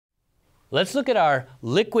Let's look at our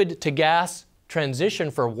liquid to gas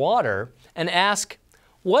transition for water and ask,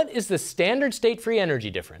 what is the standard state free energy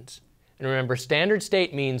difference? And remember, standard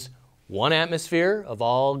state means 1 atmosphere of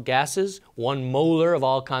all gases, 1 molar of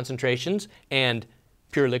all concentrations, and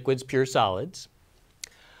pure liquids, pure solids.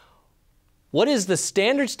 What is the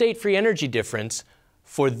standard state free energy difference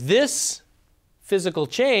for this physical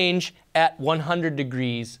change at 100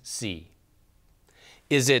 degrees C?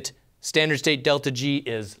 Is it standard state delta G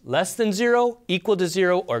is less than 0, equal to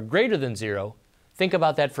 0, or greater than 0? Think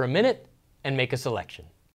about that for a minute and make a selection.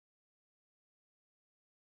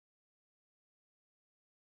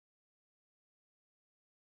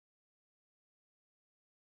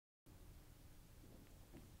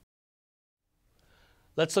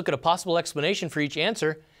 Let's look at a possible explanation for each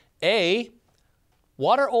answer. A,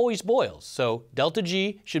 water always boils, so delta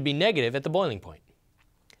G should be negative at the boiling point.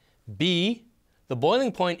 B, the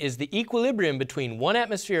boiling point is the equilibrium between 1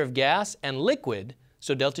 atmosphere of gas and liquid,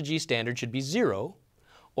 so delta G standard should be 0.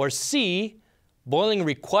 Or C, boiling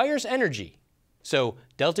requires energy, so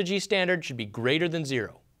delta G standard should be greater than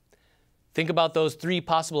 0. Think about those 3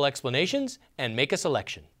 possible explanations and make a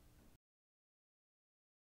selection.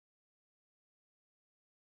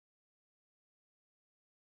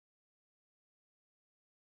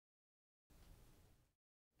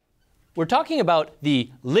 We're talking about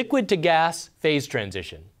the liquid to gas phase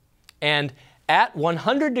transition. And at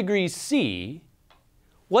 100 degrees C,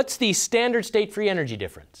 what's the standard state free energy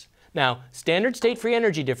difference? Now, standard state free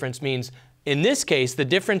energy difference means, in this case, the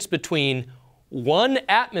difference between 1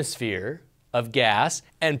 atmosphere of gas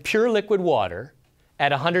and pure liquid water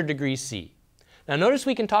at 100 degrees C. Now notice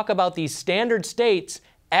we can talk about these standard states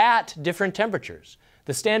at different temperatures.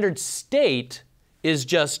 The standard state is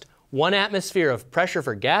just 1 atmosphere of pressure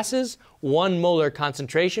for gases, 1 molar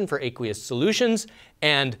concentration for aqueous solutions,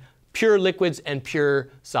 and pure liquids and pure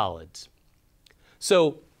solids.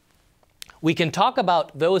 So we can talk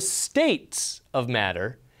about those states of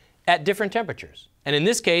matter at different temperatures. And in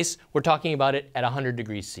this case, we're talking about it at 100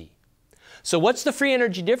 degrees C. So what's the free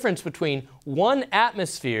energy difference between 1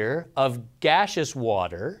 atmosphere of gaseous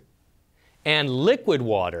water and liquid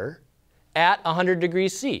water at 100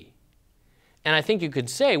 degrees C? And I think you could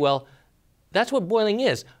say, well, that's what boiling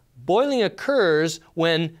is. Boiling occurs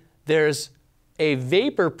when there's a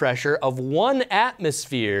vapor pressure of 1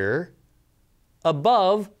 atmosphere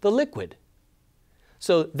above the liquid.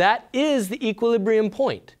 So that is the equilibrium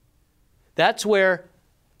point. That's where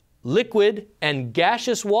liquid and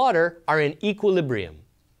gaseous water are in equilibrium.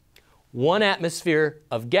 1 atmosphere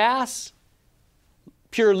of gas,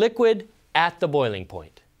 pure liquid at the boiling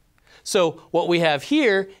point. So what we have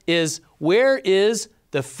here is, where is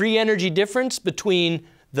the free energy difference between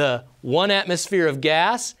the 1 atmosphere of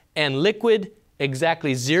gas and liquid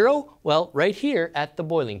exactly 0? Well, right here at the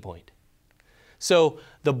boiling point. So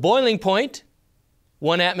the boiling point,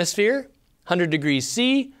 1 atmosphere, 100 degrees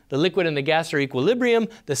C, the liquid and the gas are equilibrium,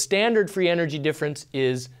 the standard free energy difference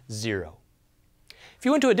is 0. If you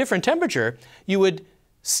went to a different temperature, you would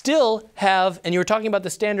still have, and you were talking about the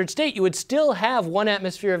standard state, you would still have 1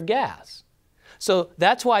 atmosphere of gas. So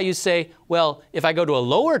that's why you say, well, if I go to a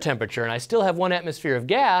lower temperature and I still have 1 atmosphere of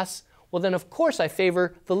gas, well then of course I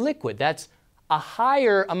favor the liquid. That's a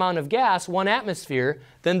higher amount of gas, 1 atmosphere,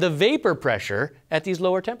 than the vapor pressure at these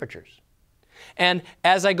lower temperatures. And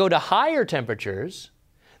as I go to higher temperatures,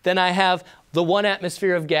 then I have the 1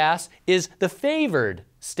 atmosphere of gas is the favored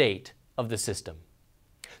state of the system.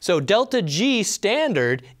 So delta G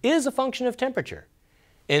standard is a function of temperature.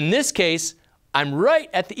 In this case, I'm right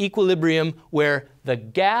at the equilibrium where the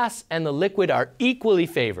gas and the liquid are equally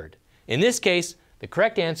favored. In this case, the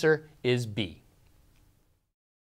correct answer is B.